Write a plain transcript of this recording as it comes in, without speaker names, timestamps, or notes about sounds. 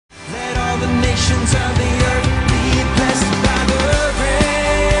ends of the earth be blessed by the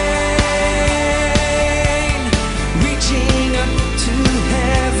rain, reaching up to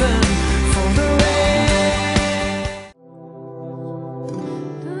heaven for the rain.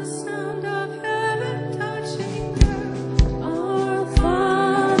 The sound of heaven touching earth, our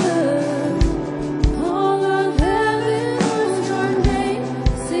Father, all of heaven knows your name.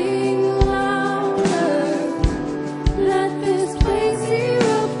 Sing louder, let this place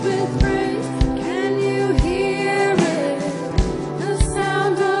erupt with praise. Can you hear it? The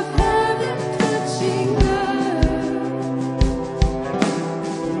sound of heaven touching earth.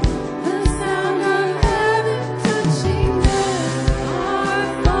 The sound of heaven touching earth, our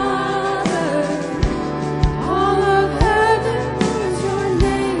Father, all of heaven knows your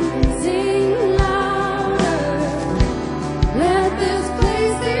name. Sing louder, let this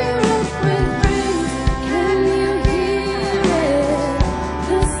place erupt with praise. Can you hear it?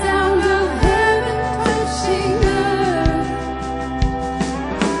 The sound of heaven touching earth.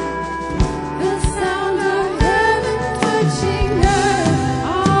 The sound of heaven touching earth,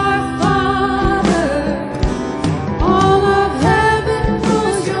 our Father, all of heaven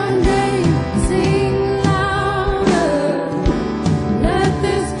knows your name. Sing louder, let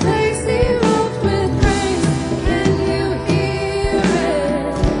this place erupt with praise. Can you hear it?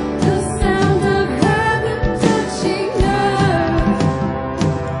 The sound of heaven touching earth.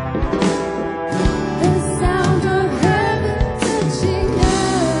 The sound of heaven touching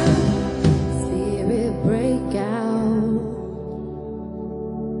earth. Spirit break out,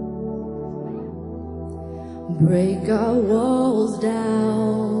 break our walls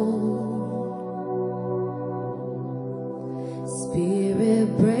down. Spirit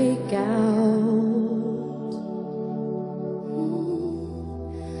break out,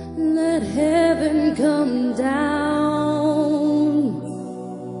 let heaven come down.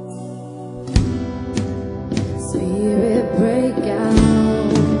 Spirit break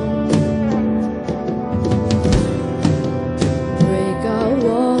out, break our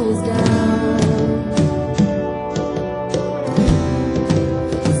walls down.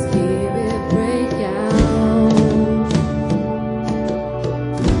 Spirit break out,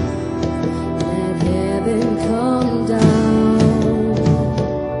 let heaven come down.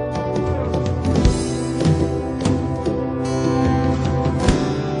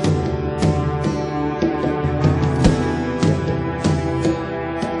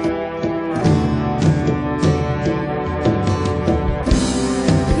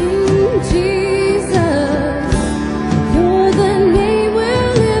 King Jesus, you're the name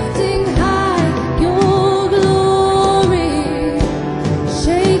we're lifting high. Your glory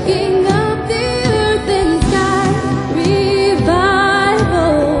shaking up the earth and sky.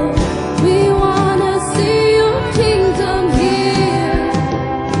 Revival, we wanna see your kingdom here.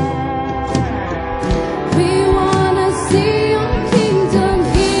 We wanna see your kingdom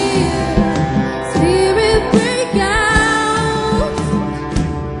here. Spirit break out,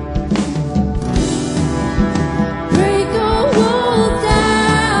 break our walls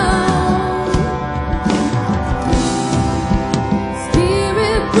down.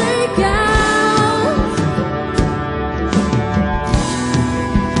 Spirit break out,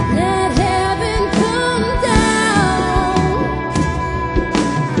 let heaven come down.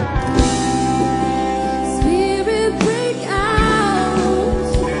 Spirit break out,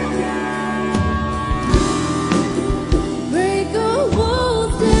 break our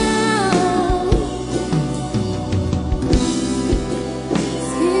walls down.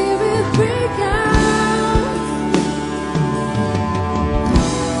 Spirit break out,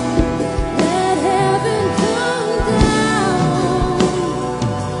 let heaven come down.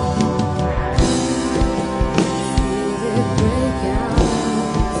 Spirit break out,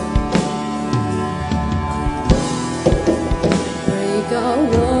 break our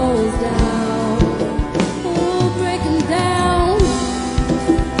walls down. Oh, break 'em down.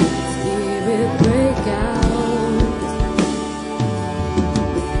 Spirit break out,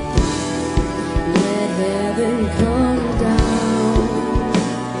 let heaven come down.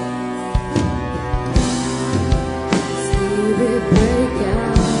 Spirit break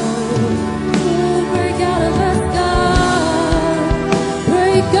out, oh, break out of us, God.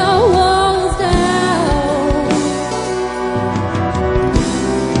 Break our walls down.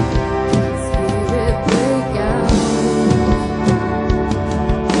 Spirit break out,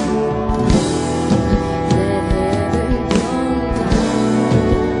 let heaven come down.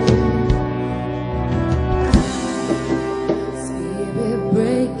 Spirit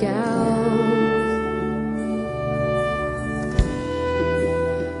break out,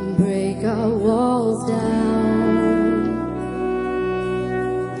 break our walls down.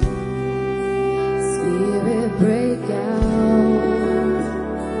 Spirit break out.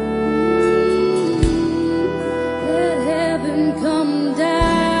 Let heaven come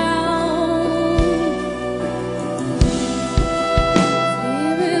down.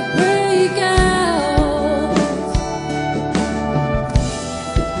 Spirit break out.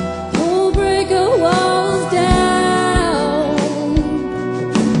 Oh, break the walls down.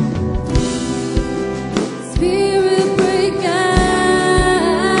 Spirit break out.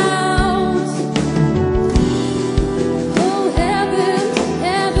 Oh, heaven,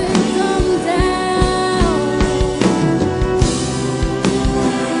 heaven come down.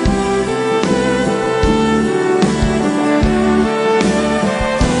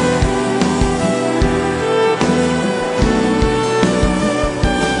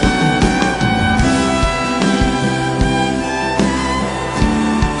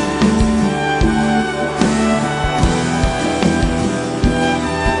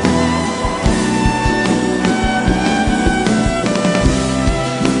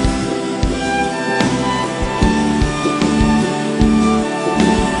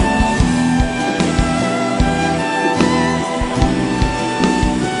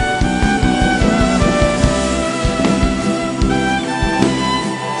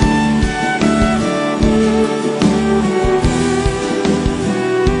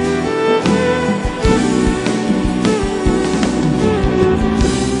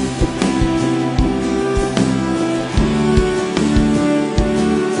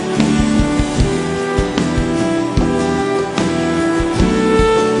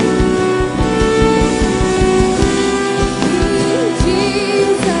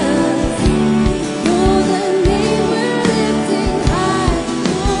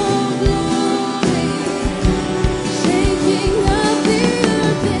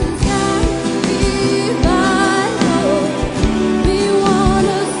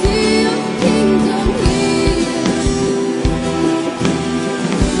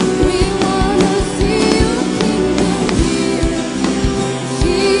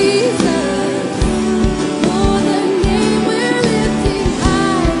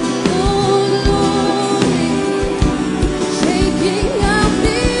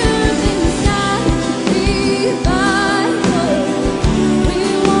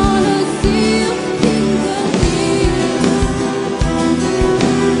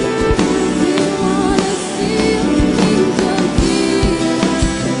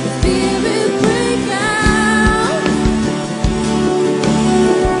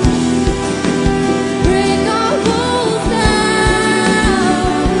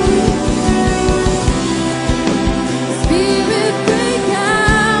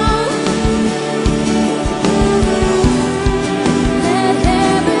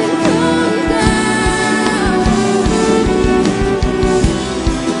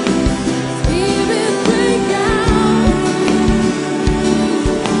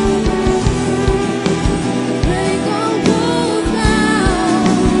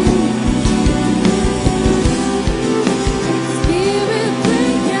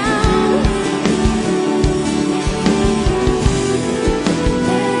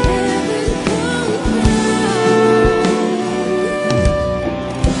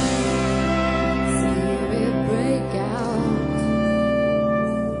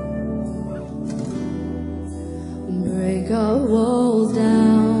 Break our walls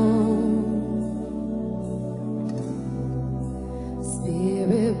down.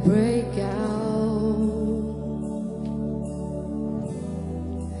 Spirit break out.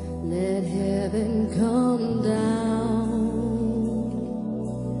 Let heaven come down.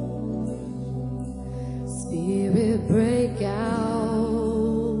 Spirit break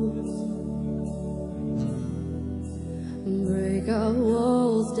out. Break our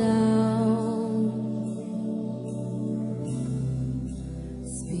walls down.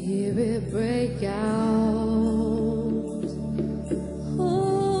 Spirit break out.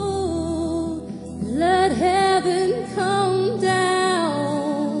 Oh, let heaven come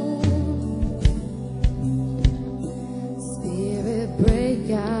down.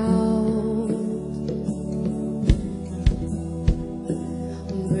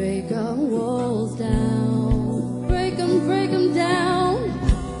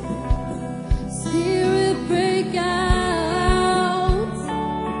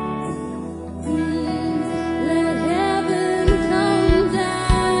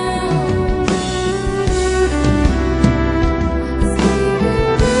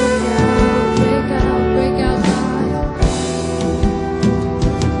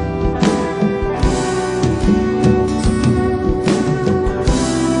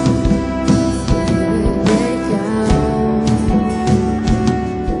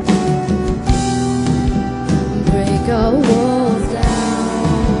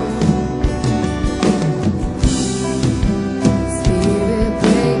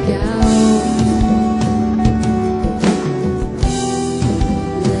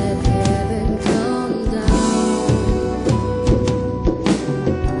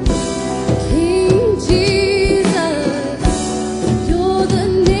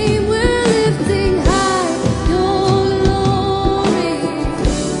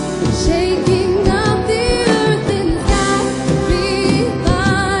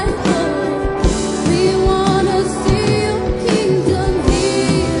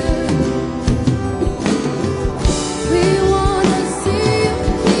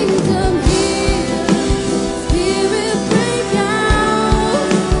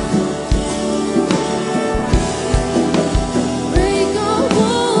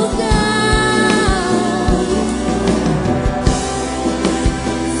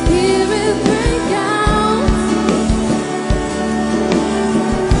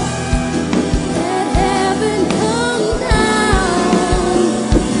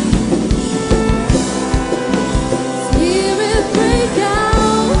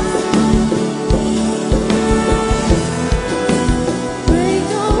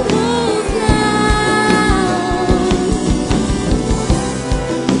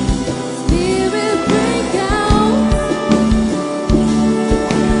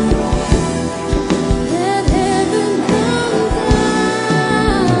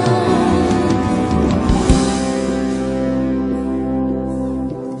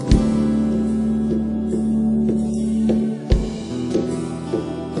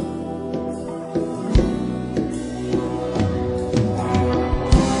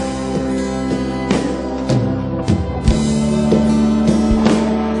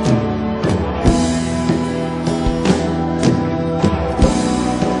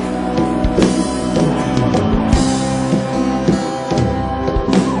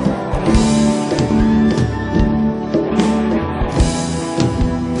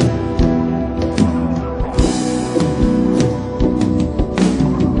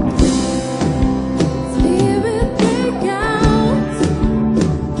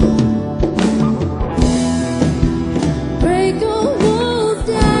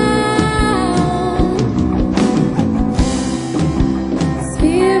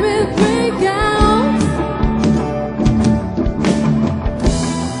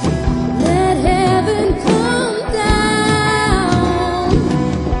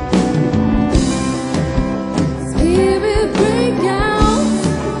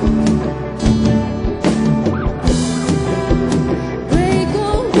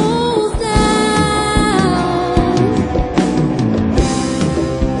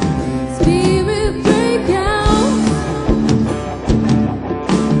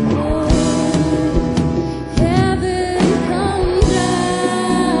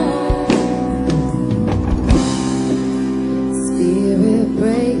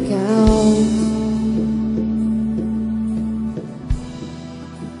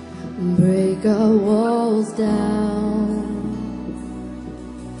 break our walls down.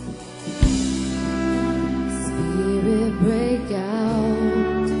 Spirit, break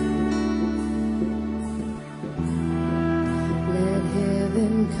out. Let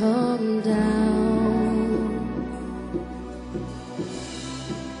heaven come down.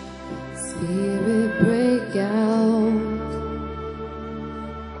 Spirit, break out.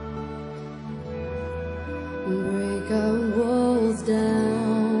 Break our walls down.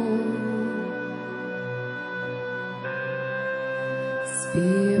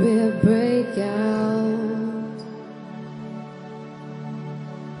 Spirit, break out.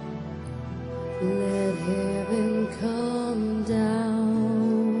 Let heaven come down.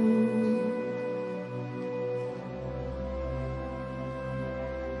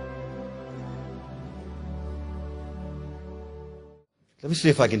 Let me see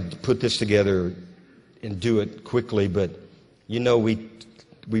if I can put this together and do it quickly. But, you know, we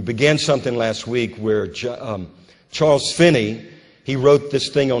began something last week where Charles Finney, he wrote this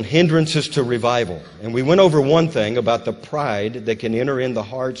thing on hindrances to revival. And we went over one thing about the pride that can enter in the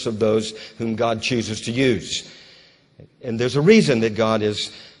hearts of those whom God chooses to use. And there's a reason that God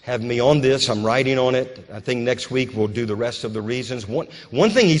is having me on this. I'm writing on it. I think next week we'll do the rest of the reasons. One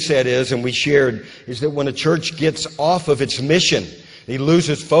thing he said is, and we shared, is that when a church gets off of its mission, he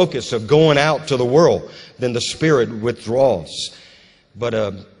loses focus of going out to the world, then the Spirit withdraws.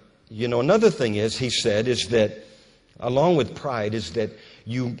 But, you know, another thing is, he said, is that along with pride is that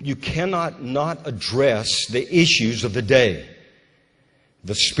you cannot not address the issues of the day.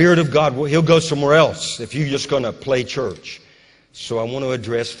 The Spirit of God, He'll go somewhere else if you're just going to play church. So I want to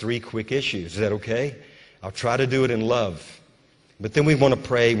address 3 quick issues. Is that okay? I'll try to do it in love. But then we want to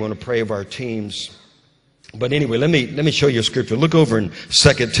pray. We want to pray of our teams. But anyway, let me show you a scripture. Look over in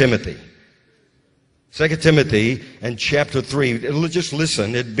 2 Timothy. 2 Timothy and chapter 3. Just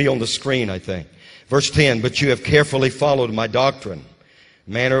listen. It'd be on the screen, I think. Verse 10, but you have carefully followed my doctrine,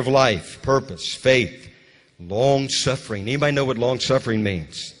 manner of life, purpose, faith, long-suffering. Anybody know what long-suffering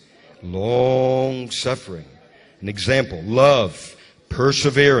means? Long-suffering. An example, love,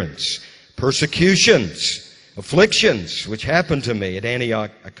 perseverance, persecutions, afflictions, which happened to me at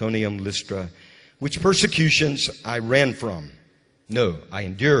Antioch, Iconium, Lystra, which persecutions I ran from. No, I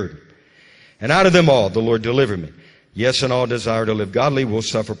endured. And out of them all the Lord delivered me. Yes, and all desire to live godly will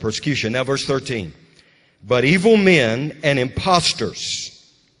suffer persecution. Now verse 13. But evil men and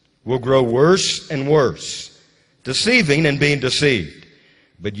impostors will grow worse and worse, deceiving and being deceived.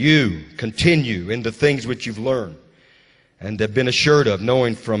 But you continue in the things which you've learned and have been assured of,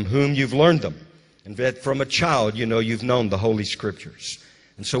 knowing from whom you've learned them. And that from a child, you know, you've known the Holy Scriptures.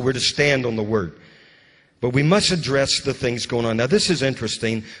 And so we're to stand on the Word. But we must address the things going on. Now this is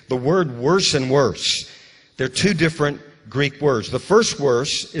interesting. The word worse and worse. There are 2 different Greek words. The first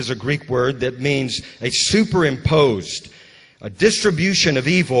worse is a Greek word that means a superimposed, a distribution of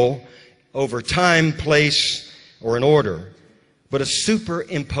evil over time, place, or an order, but a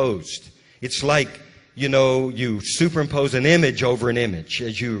superimposed. It's like, you know, you superimpose an image over an image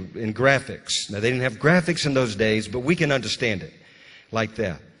as you in graphics. Now they didn't have graphics in those days, but we can understand it like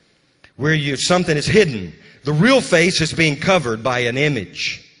that. Where something is hidden. The real face is being covered by an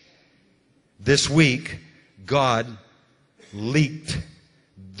image. This week, God leaked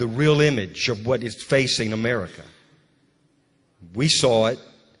the real image of what is facing America. We saw it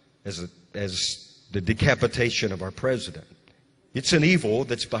as the decapitation of our president. It's an evil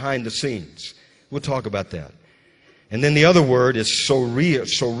that's behind the scenes. We'll talk about that. And then the other word is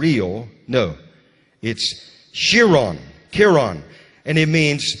surreal. No, it's chiron, and it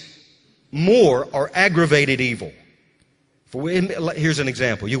means more or aggravated evil. Here's an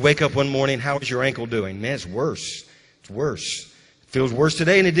example. You wake up one morning, how is your ankle doing? Man, it's worse. It's worse. It feels worse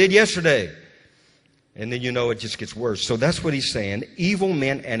today than it did yesterday. And then you know it just gets worse. So that's what he's saying. Evil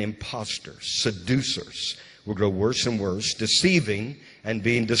men and impostors, seducers, will grow worse and worse, deceiving and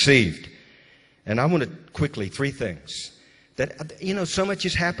being deceived. And I want to quickly, 3 things. That, you know, so much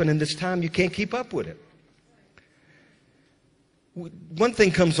has happened in this time, you can't keep up with it. One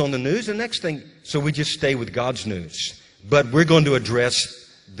thing comes on the news, the next thing, so we just stay with God's news. But we're going to address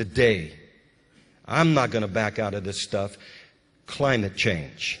the day. I'm not going to back out of this stuff. Climate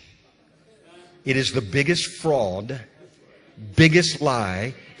change. It is the biggest fraud, biggest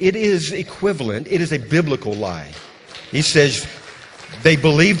lie. It is equivalent. It is a biblical lie. He says they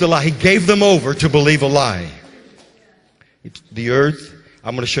believed the lie. He gave them over to believe a lie. It's the earth.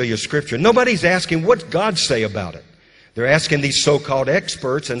 I'm going to show you a scripture. Nobody's asking what God say about it. They're asking these so-called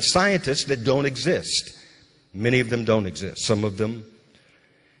experts and scientists that don't exist. Many of them don't exist. Some of them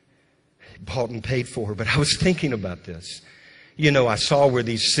bought and paid for. But I was thinking about this. You know, I saw where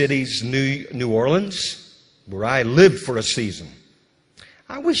these cities, New Orleans, where I lived for a season.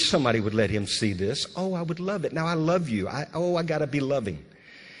 I wish somebody would let him see this. Oh, I would love it. Now, I love you. I got to be loving.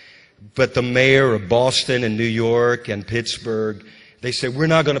 But the mayor of Boston and New York and Pittsburgh, they said, we're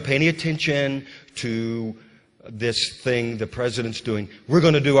not going to pay any attention to this thing the president's doing. We're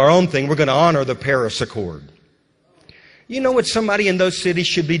going to do our own thing. We're going to honor the Paris Accord. You know what somebody in those cities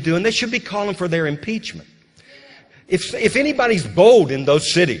should be doing? They should be calling for their impeachment. If anybody's bold in those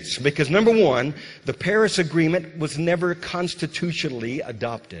cities, because number one, the Paris Agreement was never constitutionally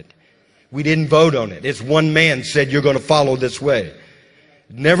adopted. We didn't vote on it. It's one man said you're going to follow this way.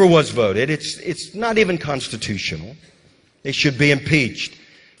 It never was voted. It's not even constitutional. They should be impeached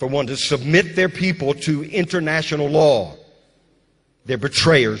for wanting to submit their people to international law. They're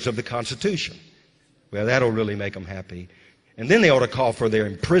betrayers of the Constitution. Well, that'll really make them happy. And then they ought to call for their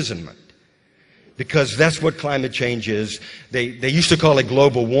imprisonment, because that's what climate change is. They used to call it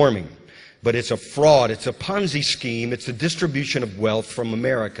global warming, but it's a fraud. It's a Ponzi scheme. It's a distribution of wealth from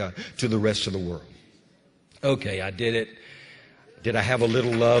America to the rest of the world. Okay, I did it. Did I have a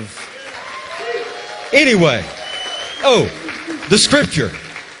little love? Anyway, the scripture.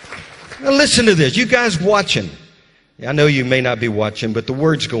 Now listen to this. You guys watching. I know you may not be watching, but the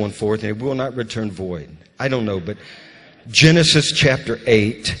word's going forth and it will not return void. I don't know, but Genesis chapter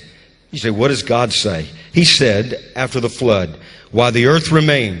 8. You say, what does God say? He said, after the flood, while the earth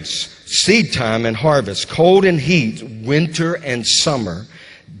remains, seed time and harvest, cold and heat, winter and summer,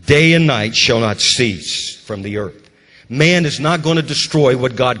 day and night shall not cease from the earth. Man is not going to destroy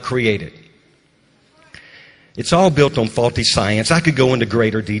what God created. It's all built on faulty science. I could go into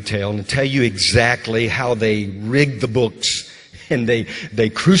greater detail and tell you exactly how they rigged the books and they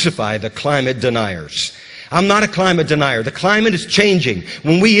crucify the climate deniers. I'm not a climate denier. The climate is changing.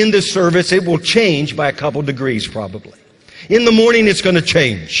 When we end this service, it will change by a couple degrees probably. In the morning, it's going to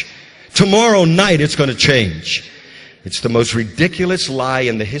change. Tomorrow night, it's going to change. It's the most ridiculous lie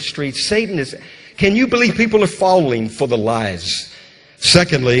in the history. Satan is... Can you believe people are falling for the lies?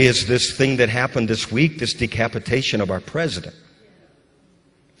 Secondly, is this thing that happened this week, this decapitation of our president.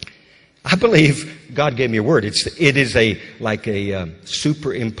 I believe God gave me a word. It is like a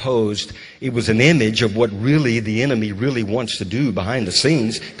superimposed. It was an image of what really the enemy really wants to do behind the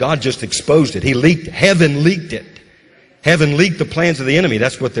scenes. God just exposed it. He leaked. Heaven leaked it. Heaven leaked the plans of the enemy.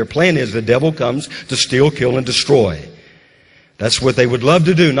 That's what their plan is. The devil comes to steal, kill, and destroy. That's what they would love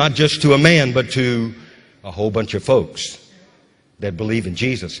to do, not just to a man, but to a whole bunch of folks that believe in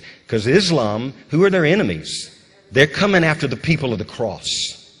Jesus. Because Islam, who are their enemies? They're coming after the people of the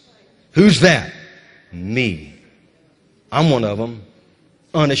cross. Who's that? Me. I'm one of them,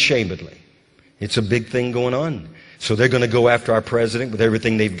 unashamedly. It's a big thing going on. So they're going to go after our president with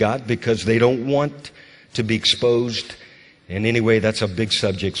everything they've got because they don't want to be exposed. And anyway, that's a big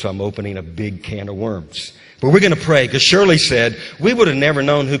subject, so I'm opening a big can of worms. But we're going to pray, because Shirley said we would have never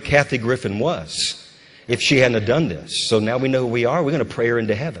known who Kathy Griffin was if she hadn't have done this. So now we know who we are. We're going to pray her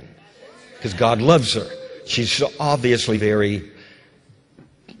into heaven because God loves her. She's so obviously very,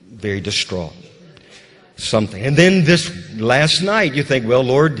 very distraught. Something. And then this last night, you think, well,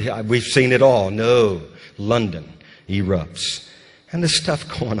 Lord, we've seen it all. No, London erupts. And there's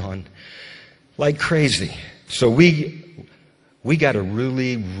stuff going on like crazy. So we got to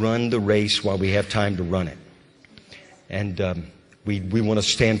really run the race while we have time to run it. And we want to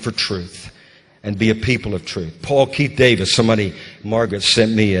stand for truth and be a people of truth. Paul Keith Davis, Margaret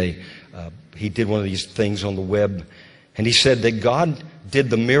sent me he did one of these things on the web. And he said that God did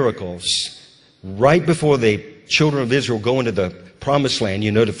the miracles right before the children of Israel go into the promised land,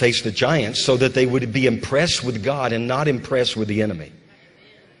 to face the giants, so that they would be impressed with God and not impressed with the enemy.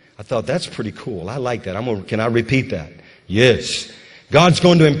 I thought, that's pretty cool. I like that. Can I repeat that? Yes. God's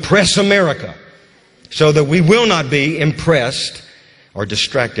going to impress America so that we will not be impressed or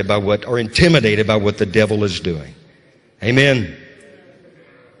distracted by or intimidated by what the devil is doing. Amen.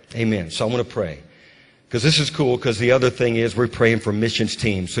 Amen. So I want to pray. Because this is cool, because the other thing is we're praying for missions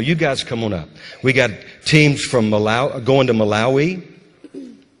teams. So you guys come on up. We got teams from Malawi, going to Malawi.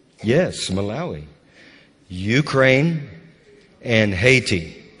 Yes, Malawi. Ukraine and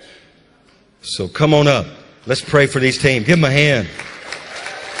Haiti. So come on up. Let's pray for these teams. Give them a hand.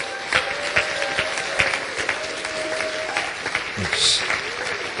 Oops.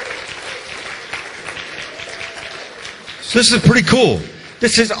 So this is pretty cool.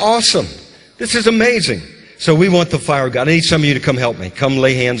 This is awesome. This is amazing. So we want the fire of God. I need some of you to come help me. Come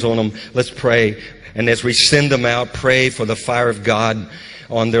lay hands on them. Let's pray. And as we send them out, pray for the fire of God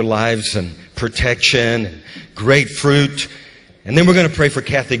on their lives and protection and great fruit. And then we're going to pray for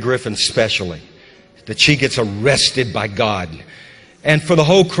Kathy Griffin especially. that she gets arrested by God. And for the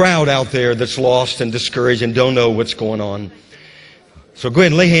whole crowd out there that's lost and discouraged and don't know what's going on. So go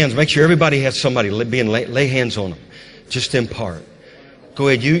ahead and lay hands. Make sure everybody has somebody. Lay hands on them. Just impart. Go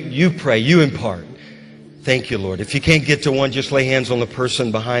ahead. You pray. You impart. Thank you, Lord. If you can't get to one, just lay hands on the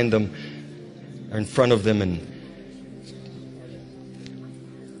person behind them or in front of them. And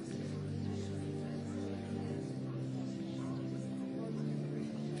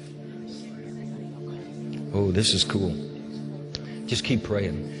oh, this is cool. Just keep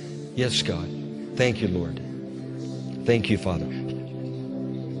praying. Yes, God. Thank you, Lord. Thank you, Father.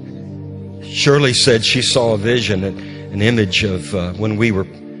 Shirley said she saw a vision, an image of when we were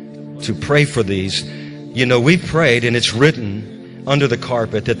to pray for these. You know, we prayed, and it's written under the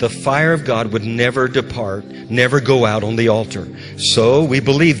carpet that the fire of God would never depart, never go out on the altar. So we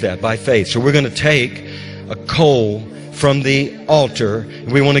believe that by faith. So we're going to take a coal from the altar,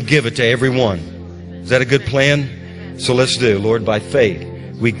 and we want to give it to everyone. Is that a good plan? So let's do, Lord, by faith,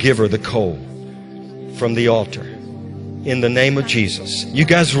 we give her the coal from the altar. In the name of Jesus. You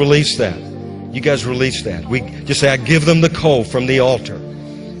guys release that. You guys release that. We just say, I give them the coal from the altar.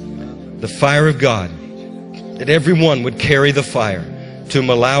 The fire of God. That everyone would carry the fire to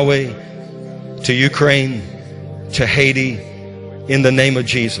Malawi, to Ukraine, to Haiti, in the name of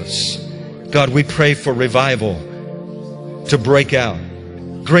Jesus. God, we pray for revival to break out.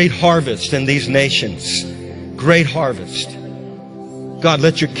 Great harvest in these nations. Great harvest. God,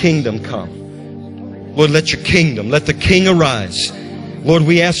 let your kingdom come. Lord, let your kingdom, let the King arise. Lord,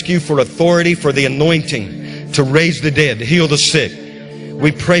 we ask you for authority, for the anointing to raise the dead, to heal the sick.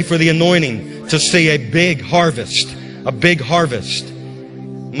 We pray for the anointing to see a big harvest, a big harvest.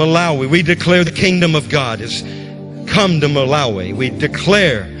 Malawi, we declare the kingdom of God has come to Malawi. We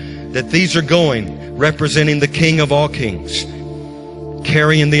declare that these are going, representing the King of all kings,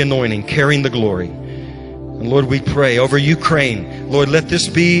 carrying the anointing, carrying the glory. And Lord, we pray over Ukraine. Lord, let this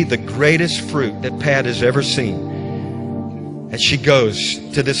be the greatest fruit that Pat has ever seen as she goes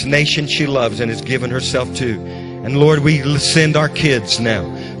to this nation she loves and has given herself to. And Lord, we send our kids now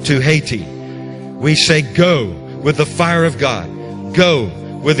to Haiti. We say, go with the fire of God. Go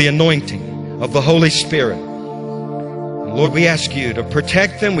with the anointing of the Holy Spirit. And Lord, we ask you to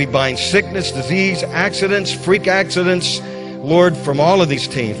protect them. We bind sickness, disease, accidents, freak accidents, Lord, from all of these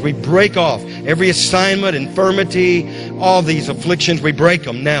teams. We break off every assignment, infirmity, all these afflictions. We break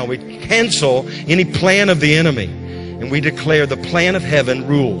them now. We cancel any plan of the enemy. And we declare the plan of heaven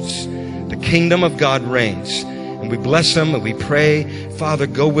rules. The kingdom of God reigns. And we bless them and we pray, Father,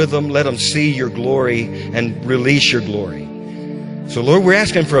 go with them. Let them see your glory and release your glory. So, Lord, we're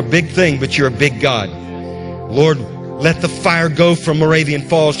asking for a big thing, but you're a big God. Lord, let the fire go from Moravian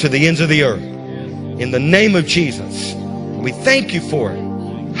Falls to the ends of the earth. In the name of Jesus. We thank you for it.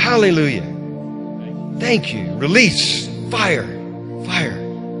 Hallelujah. Thank you. Release fire. Fire.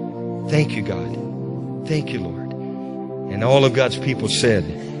 Thank you, God. Thank you, Lord. And all of God's people said,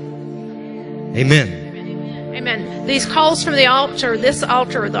 amen. Amen. These calls from the altar, this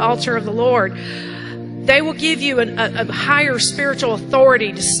altar, the altar of the Lord, they will give you a higher spiritual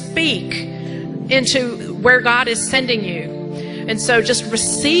authority to speak into where God is sending you. And so just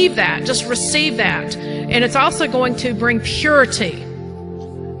receive that. Just receive that. And it's also going to bring purity.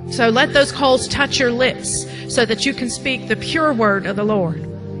 So let those coals touch your lips so that you can speak the pure word of the Lord.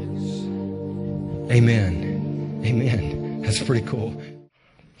 Amen. Amen. That's pretty cool.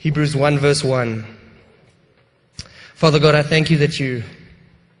 Hebrews 1 verse 1. Father God, I thank you that you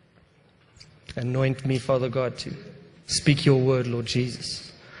anoint me, Father God, to speak your word, Lord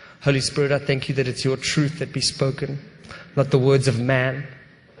Jesus. Holy Spirit, I thank you that it's your truth that be spoken, not the words of man.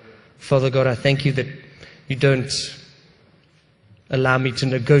 Father God, I thank you that you don't allow me to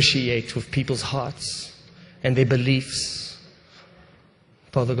negotiate with people's hearts and their beliefs.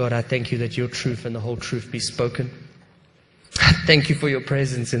 Father God, I thank you that your truth and the whole truth be spoken. I thank you for your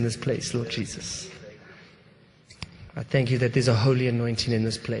presence in this place, Lord Jesus. I thank you that there's a holy anointing in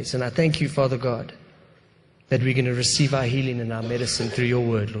this place. And I thank you, Father God, that we're going to receive our healing and our medicine through your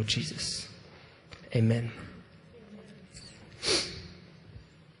word, Lord Jesus. Amen.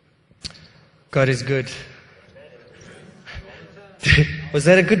 God is good. Was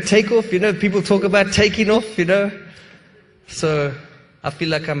that a good takeoff? You know, people talk about taking off, you know. So I feel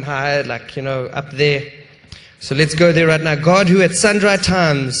like I'm high, like, you know, up there. So let's go there right now. God, who at sundry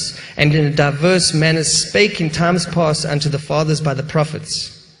times and in a diverse manner spake in times past unto the fathers by the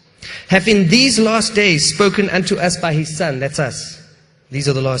prophets, hath in these last days spoken unto us by his Son. That's us. These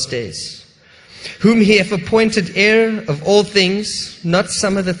are the last days. Whom he hath appointed heir of all things, not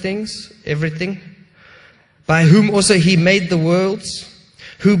some of the things, everything. By whom also he made the worlds,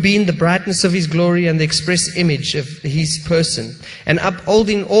 who being the brightness of his glory and the express image of his person, and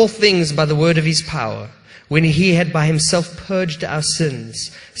upholding all things by the word of his power, when he had by himself purged our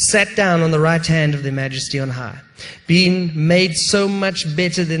sins, sat down on the right hand of the majesty on high, being made so much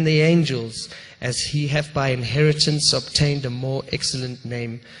better than the angels, as he hath by inheritance obtained a more excellent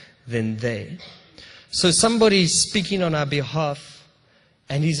name than they. So somebody's speaking on our behalf,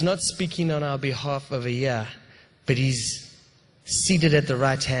 and he's not speaking on our behalf over here, but he's seated at the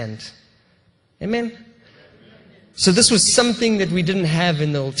right hand. Amen? So this was something that we didn't have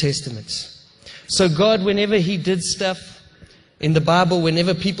in the Old Testament. So God, whenever he did stuff in the Bible,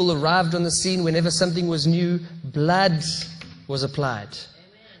 whenever people arrived on the scene, whenever something was new, blood was applied.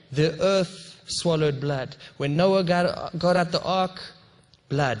 The earth swallowed blood. When Noah got out the ark,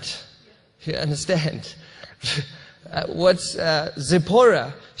 blood. You understand?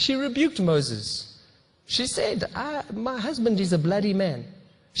 Zipporah, she rebuked Moses. She said, my husband is a bloody man.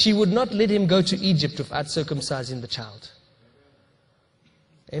 She would not let him go to Egypt without circumcising the child.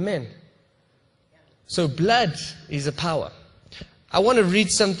 Amen. So blood is a power. I want to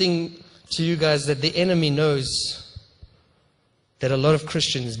read something to you guys that the enemy knows that a lot of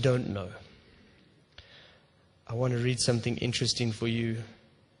Christians don't know. I want to read something interesting for you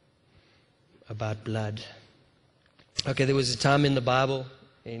about blood. Okay, there was a time in the Bible,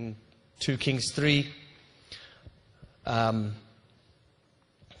 in 2 Kings 3,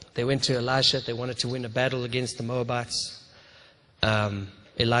 they went to Elisha. They wanted to win a battle against the Moabites.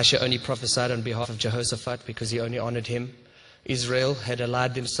 Elisha only prophesied on behalf of Jehoshaphat because he only honored him. Israel had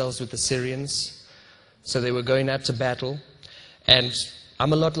allied themselves with the Syrians, so they were going out to battle. And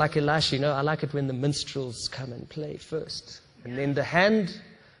I'm a lot like Elisha, I like it when the minstrels come and play first. And then the hand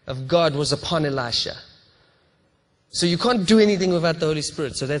of God was upon Elisha. So you can't do anything without the Holy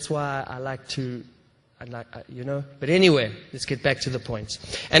Spirit. So that's why I like to, But anyway, let's get back to the point.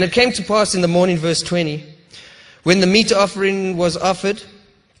 And it came to pass in the morning, verse 20, when the meat offering was offered,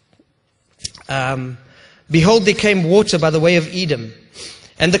 behold, there came water by the way of Edom,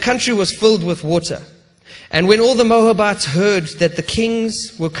 and the country was filled with water. And when all the Moabites heard that the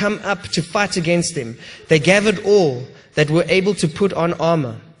kings were come up to fight against them, they gathered all that were able to put on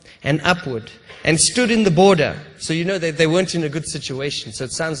armor and upward, and stood in the border. So they weren't in a good situation. So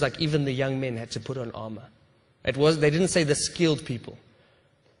it sounds like even the young men had to put on armor. They didn't say the skilled people.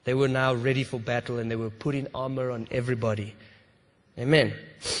 They were now ready for battle, and they were putting armor on everybody. Amen.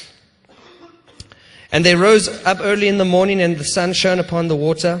 And they rose up early in the morning, and the sun shone upon the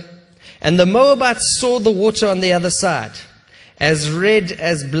water. And the Moabites saw the water on the other side, as red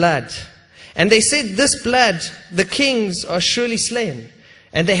as blood. And they said, this blood, the kings are surely slain,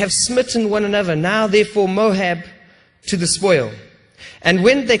 and they have smitten one another. Now therefore Moab to the spoil. And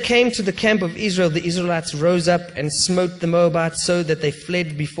when they came to the camp of Israel, the Israelites rose up and smote the Moabites, so that they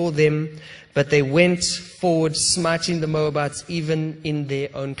fled before them. But they went forward, smiting the Moabites even in their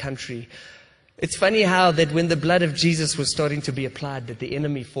own country. It's funny how that when the blood of Jesus was starting to be applied, that the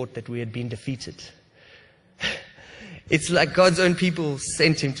enemy thought that we had been defeated. It's like God's own people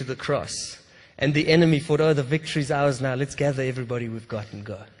sent him to the cross. And the enemy thought, the victory's ours now. Let's gather everybody we've got and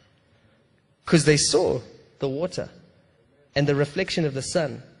go. Because they saw the water and the reflection of the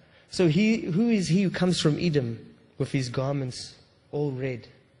sun. So who is he who comes from Edom with his garments all red,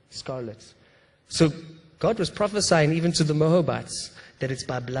 scarlet? So God was prophesying even to the Moabites that it's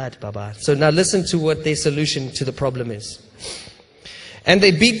by blood, Baba. So now listen to what their solution to the problem is. And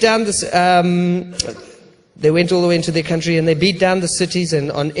they beat down this. They went all the way into their country, and they beat down the cities,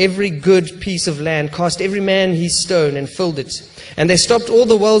 and on every good piece of land cast every man his stone and filled it. And they stopped all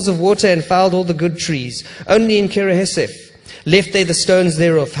the wells of water and fouled all the good trees. Only in Kiraheseph left they the stones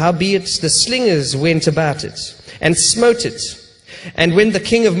thereof. Howbeit the slingers went about it and smote it. And when the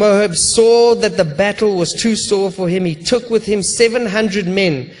king of Moab saw that the battle was too sore for him, he took with him 700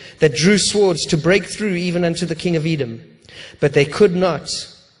 men that drew swords to break through even unto the king of Edom. But they could not.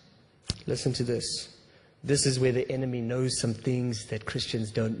 Listen to this. This is where the enemy knows some things that Christians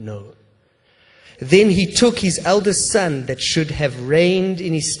don't know. Then he took his eldest son that should have reigned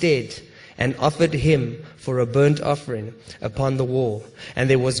in his stead, and offered him for a burnt offering upon the wall. And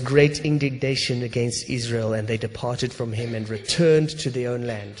there was great indignation against Israel, and they departed from him and returned to their own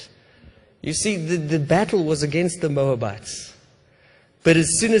land. You see, the battle was against the Moabites. But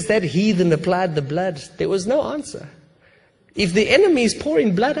as soon as that heathen applied the blood, there was no answer. If the enemy is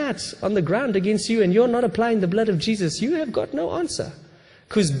pouring blood out on the ground against you and you're not applying the blood of Jesus, you have got no answer.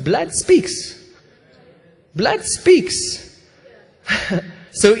 Because blood speaks. Blood speaks.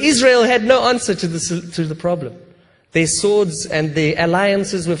 So Israel had no answer to the problem. Their swords and their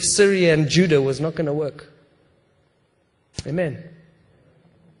alliances with Syria and Judah was not going to work. Amen.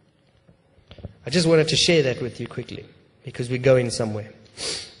 I just wanted to share that with you quickly because we're going somewhere.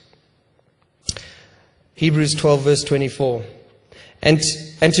 Hebrews 12 verse 24. And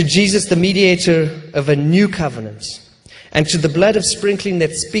to Jesus, the mediator of a new covenant, and to the blood of sprinkling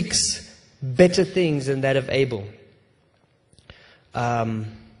that speaks better things than that of Abel.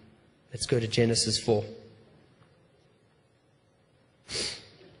 Let's go to Genesis 4.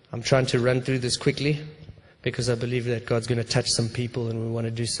 I'm trying to run through this quickly because I believe that God's going to touch some people and we want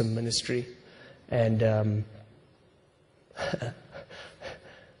to do some ministry. And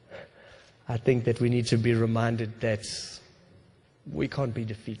I think that we need to be reminded that we can't be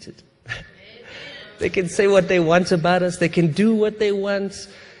defeated. They can say what they want about us. They can do what they want.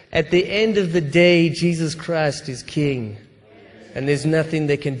 At the end of the day, Jesus Christ is King. And there's nothing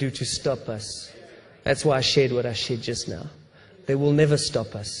they can do to stop us. That's why I shared what I shared just now. They will never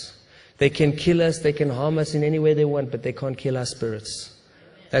stop us. They can kill us. They can harm us in any way they want, but they can't kill our spirits.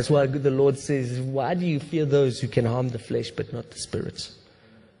 That's why the Lord says, why do you fear those who can harm the flesh but not the spirits?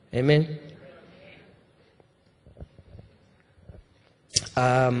 Amen?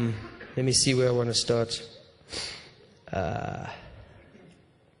 Let me see where I want to start.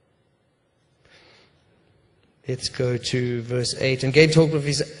 Let's go to verse 8. And Gabe talked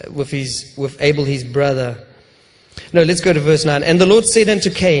with Abel his brother. No, let's go to verse 9. And the Lord said unto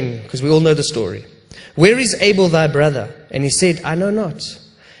Cain, because we all know the story, where is Abel thy brother? And he said, I know not.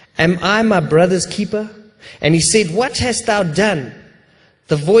 Am I my brother's keeper? And he said, what hast thou done?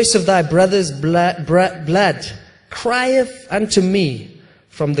 The voice of thy brother's blood crieth unto me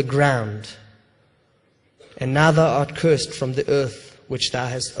from the ground. And now thou art cursed from the earth, which thou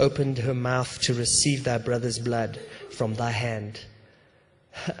hast opened her mouth to receive thy brother's blood from thy hand.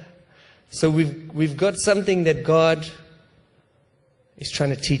 So we've got something that God is trying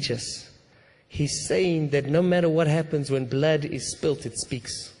to teach us. He's saying that no matter what happens when blood is spilt, it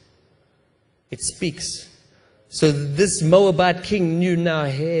speaks. It speaks. So this Moabite king knew now,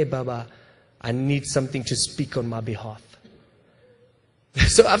 hey, Baba, I need something to speak on my behalf.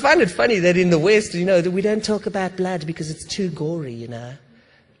 So I find it funny that in the West, that we don't talk about blood because it's too gory,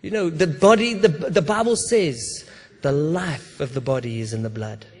 the body, the Bible says the life of the body is in the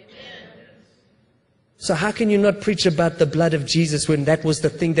blood. So how can you not preach about the blood of Jesus when that was the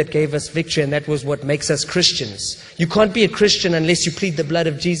thing that gave us victory and that was what makes us Christians? You can't be a Christian unless you plead the blood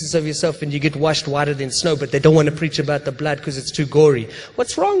of Jesus over yourself and you get washed whiter than snow, but they don't want to preach about the blood because it's too gory.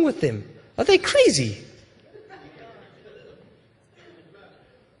 What's wrong with them? Are they crazy?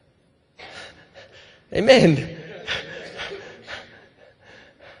 Amen.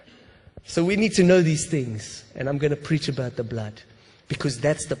 So we need to know these things, and I'm going to preach about the blood. Because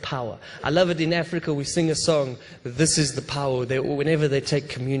that's the power. I love it in Africa. We sing a song, this is the power. Whenever they take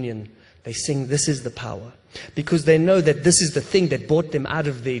communion, they sing, this is the power. Because they know that this is the thing that brought them out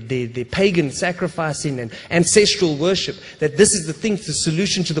of their pagan sacrificing and ancestral worship. That this is the thing, the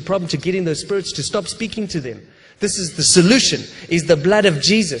solution to the problem, to getting those spirits to stop speaking to them. This is the solution, is the blood of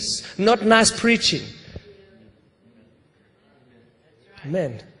Jesus. Not nice preaching.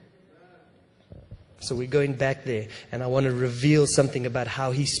 Amen. So we're going back there, and I want to reveal something about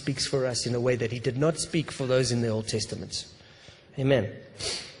how he speaks for us in a way that he did not speak for those in the Old Testament. Amen.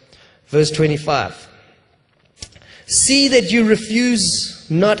 Verse 25. See that you refuse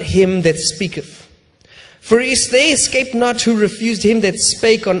not him that speaketh. For if they escaped not who refused him that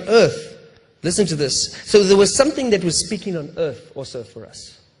spake on earth. Listen to this. So there was something that was speaking on earth also for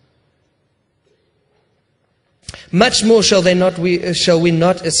us. Much more shall we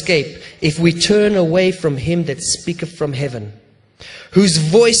not escape if we turn away from him that speaketh from heaven, whose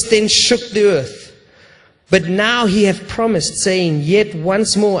voice then shook the earth. But now he hath promised, saying, yet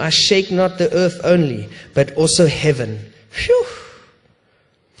once more I shake not the earth only, but also heaven. Phew.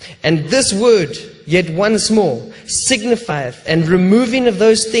 And this word, yet once more, signifieth and removing of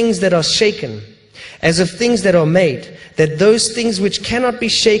those things that are shaken, as of things that are made, that those things which cannot be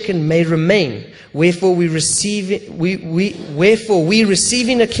shaken may remain. Wherefore we receiving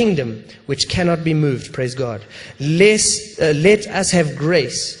a kingdom which cannot be moved. Praise God. Let us have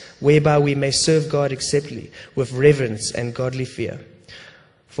grace whereby we may serve God acceptably with reverence and godly fear.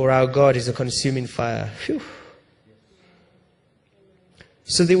 For our God is a consuming fire. Whew.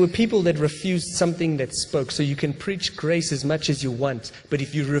 So there were people that refused something that spoke. So you can preach grace as much as you want, but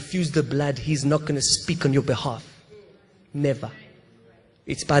if you refuse the blood, he's not going to speak on your behalf. Never.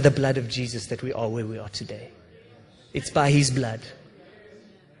 It's by the blood of Jesus that we are where we are today. It's by his blood.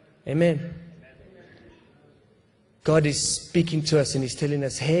 Amen. God is speaking to us and he's telling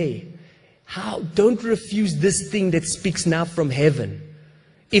us, hey, don't refuse this thing that speaks now from heaven.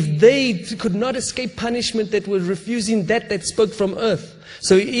 if they could not escape punishment, that were refusing that spoke from earth.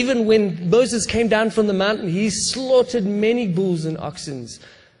 So even when Moses came down from the mountain, he slaughtered many bulls and oxen.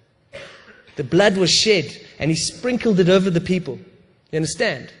 The blood was shed, and he sprinkled it over the people. You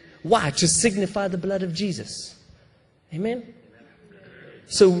understand? Why? To signify the blood of Jesus. Amen?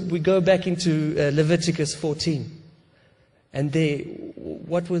 So we go back into Leviticus 14. And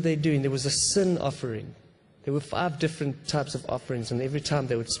what were they doing? There was a sin offering. There were 5 different types of offerings, and every time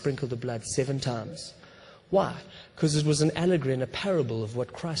they would sprinkle the blood 7 times. Why? Because it was an allegory and a parable of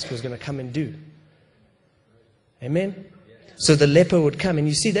what Christ was going to come and do. Amen? So the leper would come, and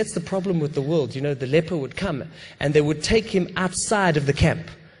you see, that's the problem with the world. You know, the leper would come, and they would take him outside of the camp.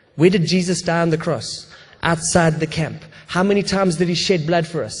 Where did Jesus die on the cross? Outside the camp. How many times did he shed blood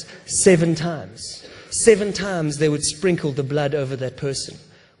for us? 7 times. 7 times they would sprinkle the blood over that person,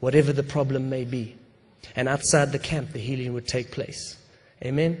 whatever the problem may be. And outside the camp, the healing would take place.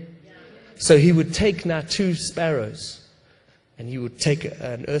 Amen? So he would take now 2 sparrows, and he would take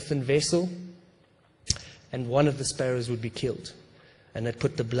an earthen vessel, and one of the sparrows would be killed. And they'd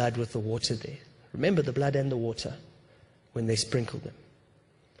put the blood with the water there. Remember the blood and the water when they sprinkled them.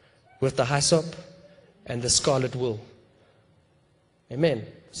 With the hyssop and the scarlet wool. Amen.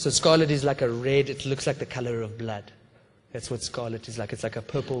 So scarlet is like a red, it looks like the color of blood. That's what scarlet is like. It's like a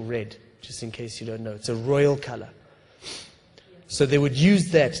purple red, just in case you don't know. It's a royal color. So they would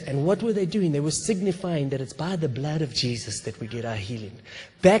use that. And what were they doing? They were signifying that it's by the blood of Jesus that we get our healing.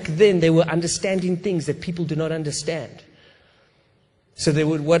 Back then, they were understanding things that people do not understand. So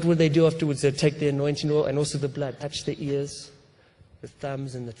what would they do afterwards? They'd take the anointing oil and also the blood, touch the ears, the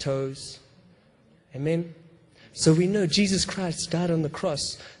thumbs and the toes. Amen? So we know Jesus Christ died on the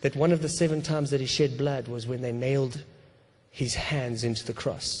cross, that one of the 7 times that he shed blood was when they nailed his hands into the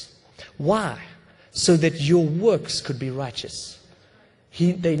cross. Why? So that your works could be righteous.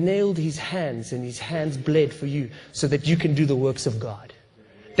 They nailed his hands, and his hands bled for you so that you can do the works of God.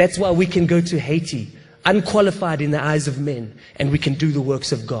 That's why we can go to Haiti, unqualified in the eyes of men, and we can do the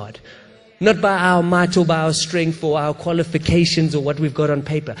works of God. Not by our might or by our strength or our qualifications or what we've got on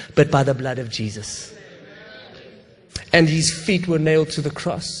paper, but by the blood of Jesus. And his feet were nailed to the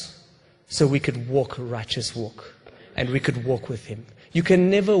cross so we could walk a righteous walk, and we could walk with him. You can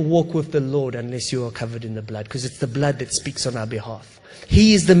never walk with the Lord unless you are covered in the blood, because it's the blood that speaks on our behalf.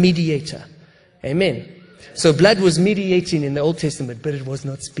 He is the mediator. Amen. So blood was mediating in the Old Testament, but it was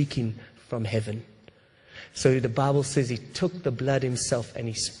not speaking from heaven. So the Bible says he took the blood himself and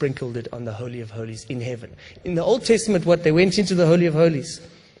he sprinkled it on the Holy of Holies in heaven. In the Old Testament, what? They went into the Holy of Holies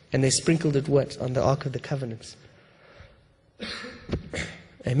and they sprinkled it what? On the Ark of the Covenant.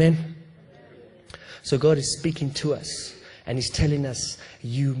 Amen. So God is speaking to us. And he's telling us,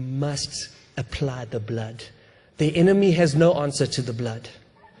 you must apply the blood. The enemy has no answer to the blood.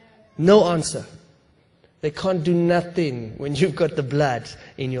 No answer. They can't do nothing when you've got the blood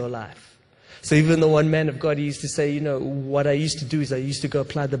in your life. So even the one man of God, he used to say, what I used to do is I used to go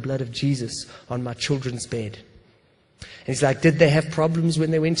apply the blood of Jesus on my children's bed. And he's like, did they have problems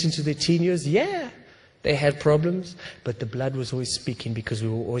when they went into their teen years? Yeah. They had problems, but the blood was always speaking, because we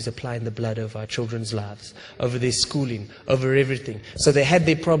were always applying the blood over our children's lives, over their schooling, over everything. So they had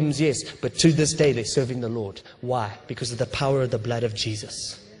their problems, yes, but to this day they're serving the Lord. Why? Because of the power of the blood of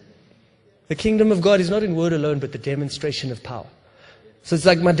Jesus. The kingdom of God is not in word alone, but the demonstration of power. So it's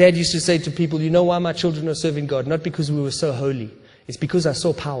like my dad used to say to people, you know why my children are serving God? Not because we were so holy. It's because I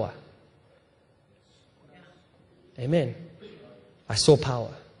saw power. Amen. I saw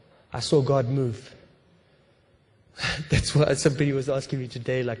power. I saw God move. That's why somebody was asking me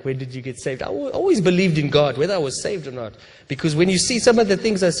today, like, when did you get saved? I always believed in God, whether I was saved or not. Because when you see some of the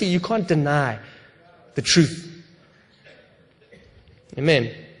things I see, you can't deny the truth.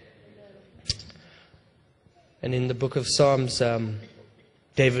 Amen. And in the book of Psalms,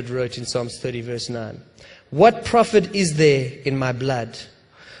 David wrote in Psalms 30 verse 9, what profit is there in my blood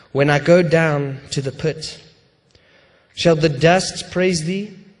when I go down to the pit? Shall the dust praise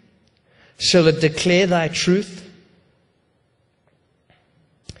thee? Shall it declare thy truth?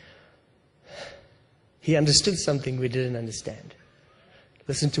 He understood something we didn't understand.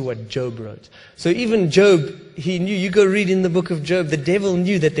 Listen to what Job wrote. So even Job, he knew, you go read in the book of Job, the devil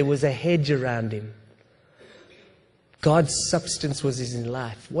knew that there was a hedge around him. God's substance was in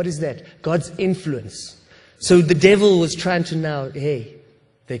life. What is that? God's influence. So the devil was trying to now, the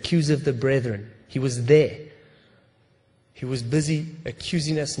accuser of the brethren, he was there. He was busy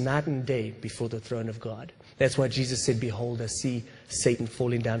accusing us night and day before the throne of God. That's why Jesus said, behold, I see Satan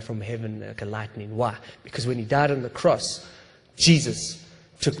falling down from heaven like a lightning. Why? Because when he died on the cross, Jesus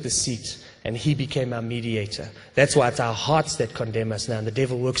took the seat, and he became our mediator. That's why it's our hearts that condemn us now, and the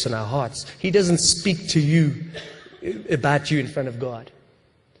devil works on our hearts. He doesn't speak to you about you in front of God.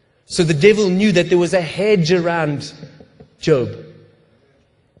 So the devil knew that there was a hedge around Job.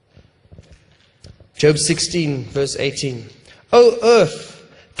 Job 16, verse 18. O earth,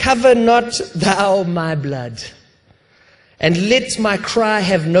 cover not thou my blood, and let my cry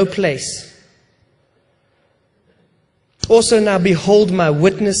have no place. Also now behold, my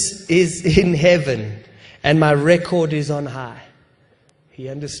witness is in heaven, and my record is on high. He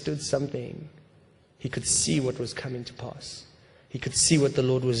understood something. He could see what was coming to pass. He could see what the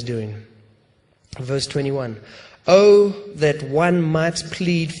Lord was doing. Verse 21. Oh, that one might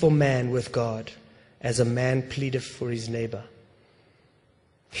plead for man with God, as a man pleadeth for his neighbor.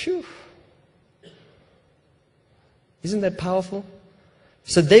 Phew. Isn't that powerful?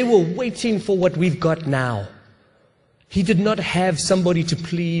 So they were waiting for what we've got now. He did not have somebody to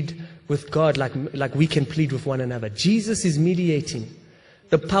plead with God like we can plead with one another. Jesus is mediating.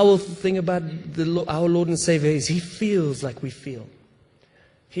 The powerful thing about our Lord and Savior is He feels like we feel.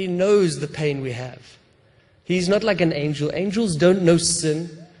 He knows the pain we have. He's not like an angel. Angels don't know sin.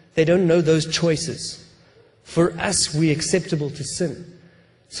 They don't know those choices. For us, we're acceptable to sin.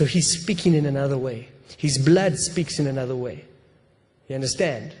 So He's speaking in another way. His blood speaks in another way. You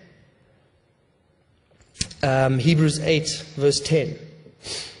understand? Hebrews 8, verse 10.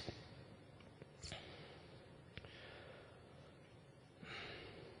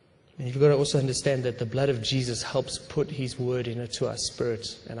 And you've got to also understand that the blood of Jesus helps put His word into our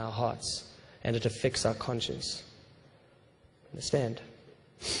spirit and our hearts, and it affects our conscience. Understand?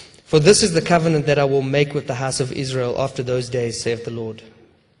 For this is the covenant that I will make with the house of Israel after those days, saith the Lord.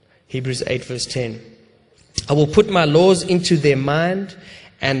 Hebrews 8, verse 10. I will put my laws into their mind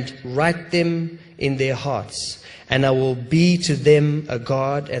and write them in their hearts. And I will be to them a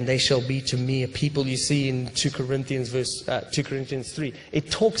God, and they shall be to me a people. You see in 2 Corinthians 3, it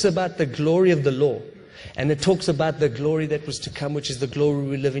talks about the glory of the law. And it talks about the glory that was to come, which is the glory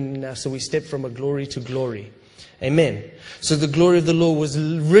we're living in now. So we step from a glory to glory. Amen. So the glory of the law was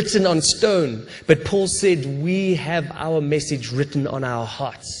written on stone. But Paul said we have our message written on our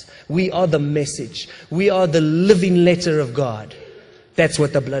hearts. We are the message. We are the living letter of God. That's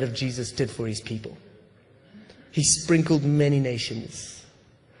what the blood of Jesus did for His people. He sprinkled many nations.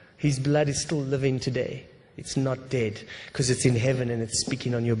 His blood is still living today. It's not dead because it's in heaven and it's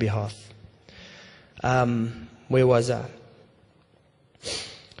speaking on your behalf. Where was I?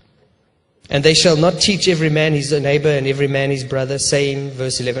 And they shall not teach every man his neighbor and every man his brother, saying,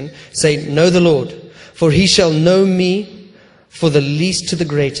 verse 11, saying, know the Lord, for he shall know me, for the least to the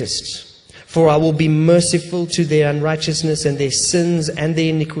greatest. For I will be merciful to their unrighteousness, and their sins and their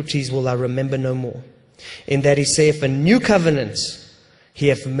iniquities will I remember no more. In that He saith, a new covenant He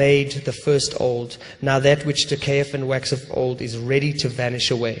hath made, the first old. Now that which decayeth and waxeth old is ready to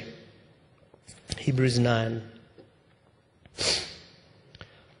vanish away. Hebrews 9.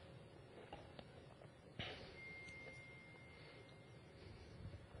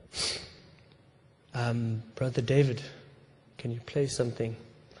 Brother David, can you play something?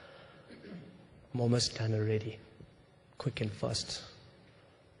 I'm almost done already. Quick and fast.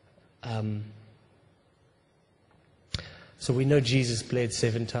 So we know Jesus bled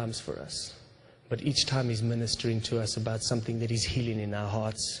 7 times for us. But each time He's ministering to us about something that He's healing in our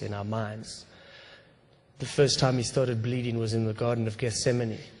hearts, in our minds. The first time He started bleeding was in the Garden of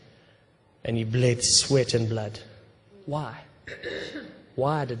Gethsemane. And He bled sweat and blood. Why?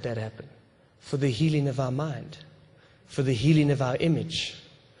 Why did that happen? For the healing of our mind. For the healing of our image.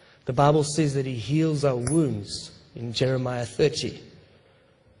 The Bible says that He heals our wounds in Jeremiah 30.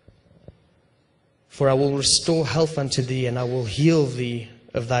 For I will restore health unto thee, and I will heal thee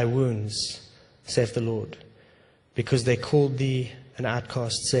of thy wounds, saith the Lord. Because they called thee an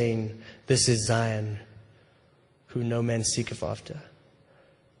outcast, saying, this is Zion, who no man seeketh after.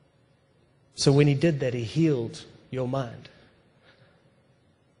 So when He did that, He healed your mind.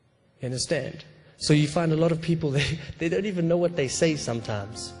 You understand? So you find a lot of people, they don't even know what they say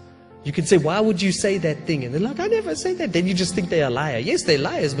sometimes. You can say, why would you say that thing? And they're like, I never say that. Then you just think they're a liar. Yes, they're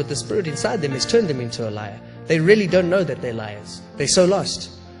liars, but the spirit inside them has turned them into a liar. They really don't know that they're liars. They're so lost.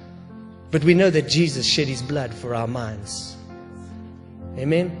 But we know that Jesus shed His blood for our minds.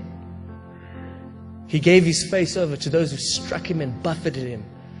 Amen? He gave His face over to those who struck Him and buffeted Him.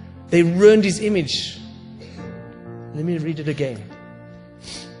 They ruined His image. Let me read it again.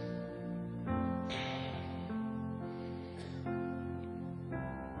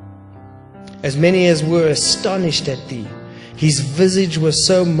 As many as were astonished at thee. His visage was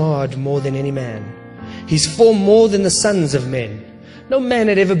so marred more than any man. His form more than the sons of men. No man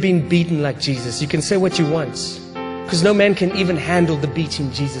had ever been beaten like Jesus. You can say what you want, because no man can even handle the beating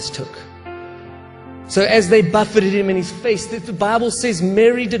Jesus took. So as they buffeted him in his face, the Bible says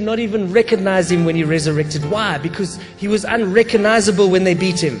Mary did not even recognize him when he resurrected. Why? Because he was unrecognizable when they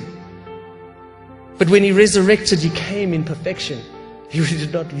beat him. But when he resurrected, he came in perfection. He really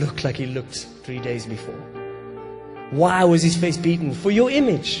did not look like he looked 3 days before. Why was his face beaten? For your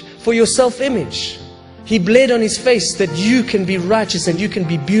image, for your self-image. He bled on his face that you can be righteous and you can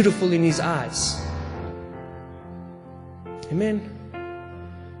be beautiful in his eyes. Amen.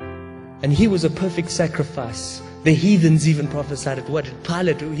 And he was a perfect sacrifice. The heathens even prophesied it. What did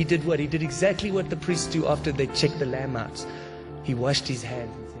Pilate do? He did what? He did exactly what the priests do after they check the lamb out. He washed his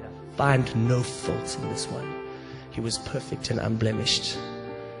hands and said, I find no fault in this one. He was perfect and unblemished.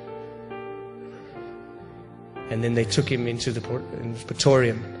 And then they took him into the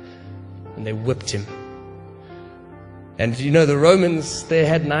Praetorium and they whipped him. And you know, the Romans, they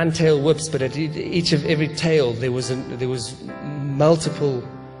had 9-tailed whips, but at each of every tail there was multiple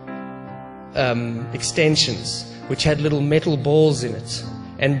extensions which had little metal balls in it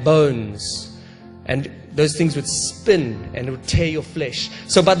and bones, and those things would spin and it would tear your flesh.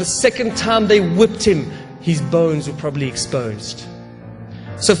 So by the second time they whipped him, his bones were probably exposed.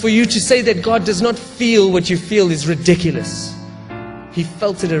 So for you to say that God does not feel what you feel is ridiculous. He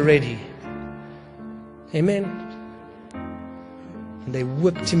felt it already. Amen. And they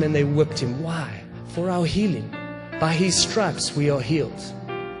whipped him and they whipped him. Why? For our healing. By his stripes we are healed.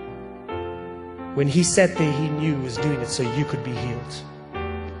 When he sat there, he knew he was doing it so you could be healed.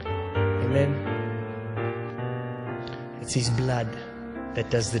 Amen. It's his blood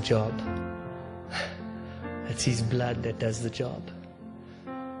that does the job. It's his blood that does the job.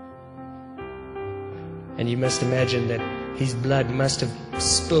 And you must imagine that his blood must have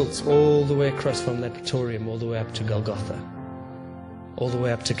spilt all the way across from that Praetorium, all the way up to Golgotha, all the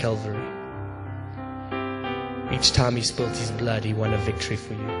way up to Calvary. Each time he spilt his blood, he won a victory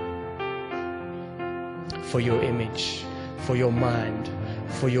for you. For your image, for your mind,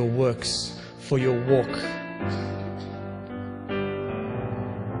 for your works, for your walk.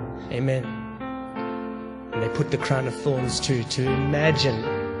 Amen. And they put the crown of thorns too, to imagine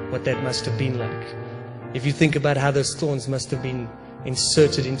what that must have been like. If you think about how those thorns must have been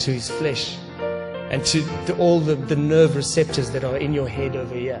inserted into his flesh, and to all the nerve receptors that are in your head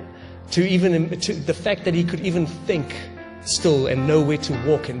over here, to the fact that he could even think still and know where to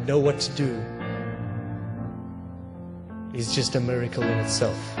walk and know what to do, is just a miracle in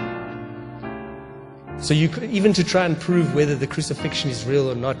itself. So you could, even to try and prove whether the crucifixion is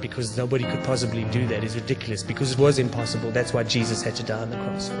real or not, because nobody could possibly do that, is ridiculous, because it was impossible. That's why Jesus had to die on the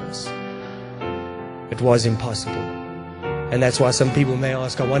cross for us. It was impossible. And that's why some people may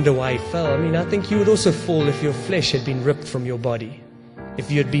ask, I wonder why he fell. I mean, I think you would also fall if your flesh had been ripped from your body, if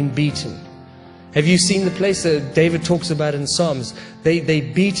you had been beaten. Have you seen the place that David talks about in Psalms? They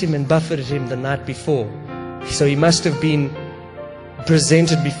beat him and buffeted him the night before. So he must have been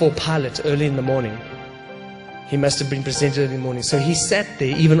presented before Pilate early in the morning. He must have been presented early in the morning. So he sat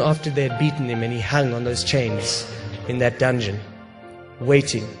there even after they had beaten him, and he hung on those chains in that dungeon,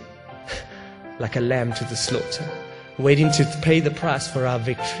 waiting like a lamb to the slaughter, waiting to pay the price for our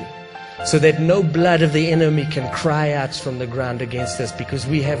victory, so that no blood of the enemy can cry out from the ground against us, because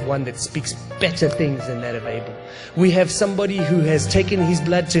we have one that speaks better things than that of Abel. We have somebody who has taken his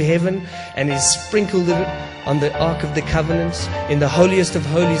blood to heaven and has sprinkled it on the Ark of the Covenant, in the holiest of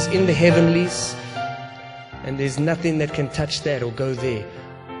holies, in the heavenlies, and there's nothing that can touch that or go there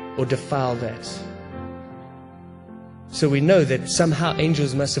or defile that. So we know that somehow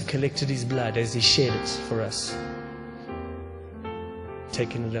angels must have collected his blood as he shed it for us,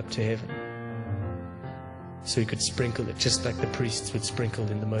 taken it up to heaven, so he could sprinkle it just like the priests would sprinkle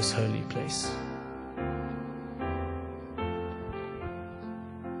in the most holy place.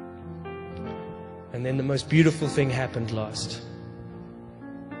 And then the most beautiful thing happened last.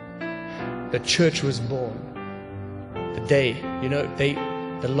 The church was born. The day,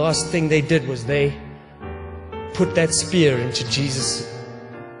 the last thing they did was they put that spear into Jesus'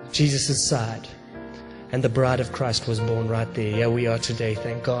 side. And the bride of Christ was born right there. Here we are today,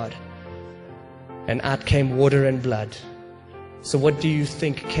 thank God. And out came water and blood. So what do you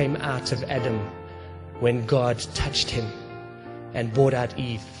think came out of Adam when God touched him and brought out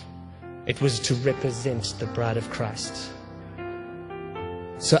Eve? It was to represent the bride of Christ.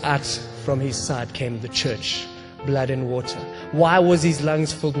 So out from his side came the church, blood and water. Why was his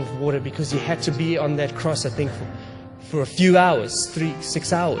lungs filled with water? Because he had to be on that cross, I think, for a few hours,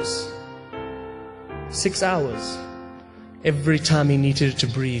 6 hours. 6 hours. Every time he needed to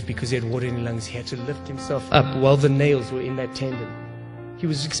breathe, because he had water in his lungs, he had to lift himself up while the nails were in that tendon. He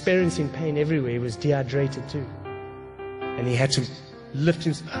was experiencing pain everywhere. He was dehydrated too. And he had to lift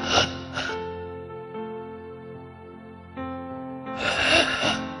himself.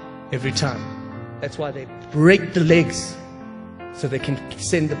 Every time. That's why they break the legs, so they can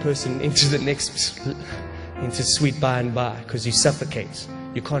send the person into the next, into sweet by and by, because you suffocate.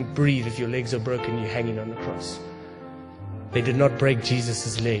 You can't breathe if your legs are broken, you're hanging on the cross. They did not break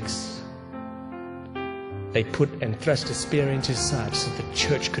Jesus' legs. They put and thrust a spear into his side so the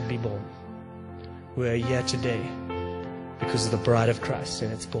church could be born. We are here today because of the bride of Christ,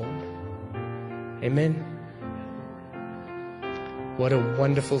 and it's born. Amen. What a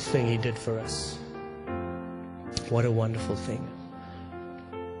wonderful thing he did for us. What a wonderful thing.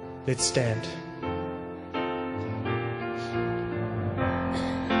 Let's stand.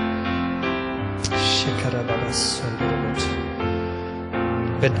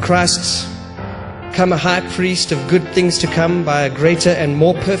 But Christ, come a high priest of good things to come by a greater and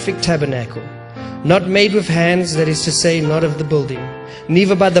more perfect tabernacle, not made with hands, that is to say, not of the building,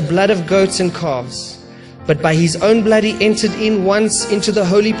 neither by the blood of goats and calves, but by his own blood he entered in once into the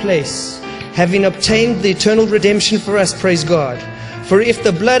holy place, having obtained the eternal redemption for us, praise God. For if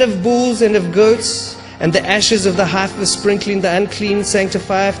the blood of bulls and of goats and the ashes of the heifer sprinkling the unclean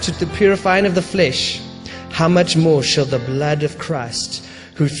sanctify to the purifying of the flesh, how much more shall the blood of Christ,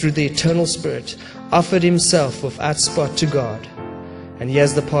 who through the eternal Spirit offered himself without spot to God. And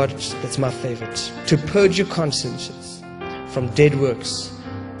here's the part that's my favorite. To purge your consciences from dead works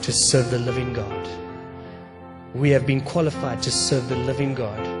to serve the living God. We have been qualified to serve the living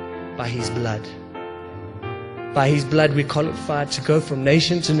God by his blood. By his blood we're qualified to go from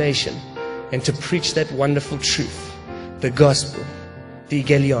nation to nation and to preach that wonderful truth, the gospel, the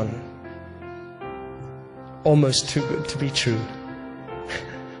Evangelion. Almost too good to be true.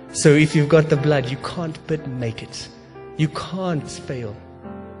 So if you've got the blood, you can't but make it. You can't fail.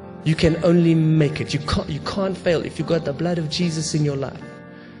 You can only make it. You can't fail. If you've got the blood of Jesus in your life,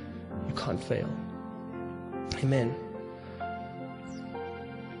 you can't fail. Amen.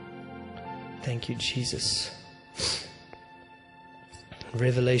 Thank you, Jesus.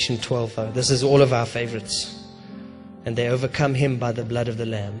 Revelation 12. This is all of our favorites. And they overcome him by the blood of the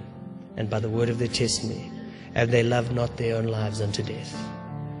Lamb and by the word of their testimony. And they loved not their own lives unto death.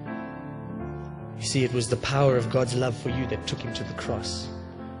 You see, it was the power of God's love for you that took him to the cross.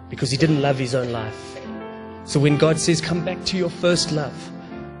 Because he didn't love his own life. So when God says, come back to your first love,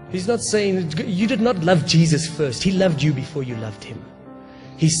 he's not saying, you did not love Jesus first. He loved you before you loved him.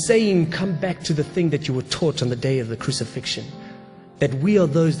 He's saying, come back to the thing that you were taught on the day of the crucifixion. That we are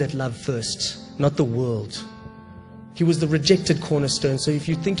those that love first, not the world. He was the rejected cornerstone. So if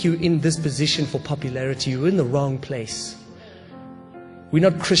you think you're in this position for popularity, you're in the wrong place. We're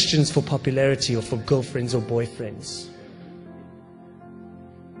not Christians for popularity or for girlfriends or boyfriends.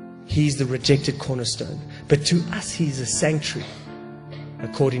 He's the rejected cornerstone. But to us, he's a sanctuary.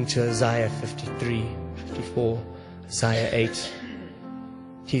 According to Isaiah 53, 54, Isaiah 8.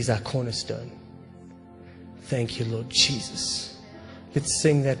 He's our cornerstone. Thank you, Lord Jesus. Let's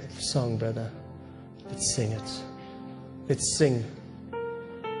sing that song, brother. Let's sing it. Let's sing.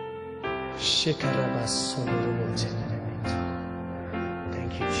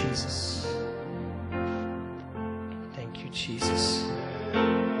 Thank you, Jesus. Thank you, Jesus.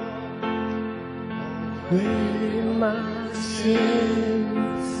 Where my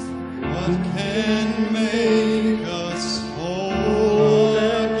sins, What can make us whole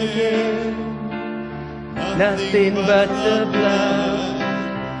again? nothing but the blood,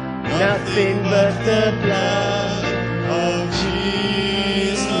 nothing but the blood of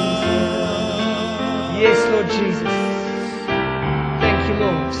Jesus. Yes, Lord Jesus. Thank you,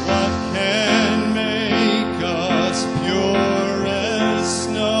 Lord. What can make us pure as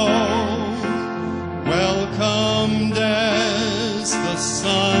snow, welcomed as the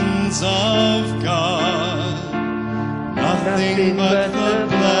sons of God? Nothing but the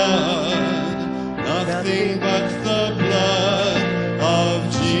blood, nothing but the blood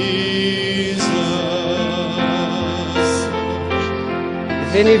of Jesus.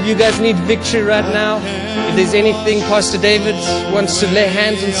 If any of you guys need victory right now, if there's anything Pastor David wants to lay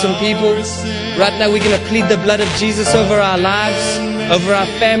hands on some people, right now we're going to plead the blood of Jesus over our lives, over our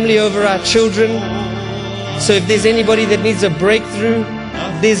family, over our children. So if there's anybody that needs a breakthrough,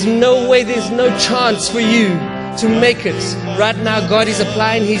 there's no way, there's no chance for you to make it. Right now God is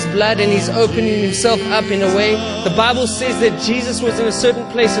applying his blood and he's opening himself up in a way. The Bible says that Jesus was in a certain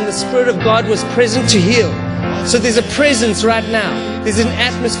place and the Spirit of God was present to heal. So there's a presence right now. There's an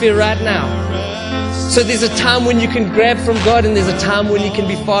atmosphere right now. So there's a time when you can grab from God and there's a time when you can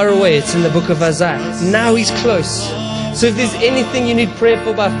be far away. It's in the book of Isaiah. Now he's close. So if there's anything you need prayer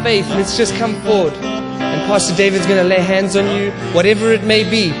for by faith, let's just come forward. And Pastor David's going to lay hands on you, whatever it may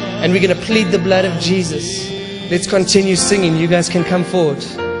be, and we're going to plead the blood of Jesus. Let's continue singing. You guys can come forward.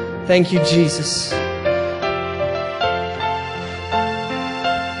 Thank you, Jesus.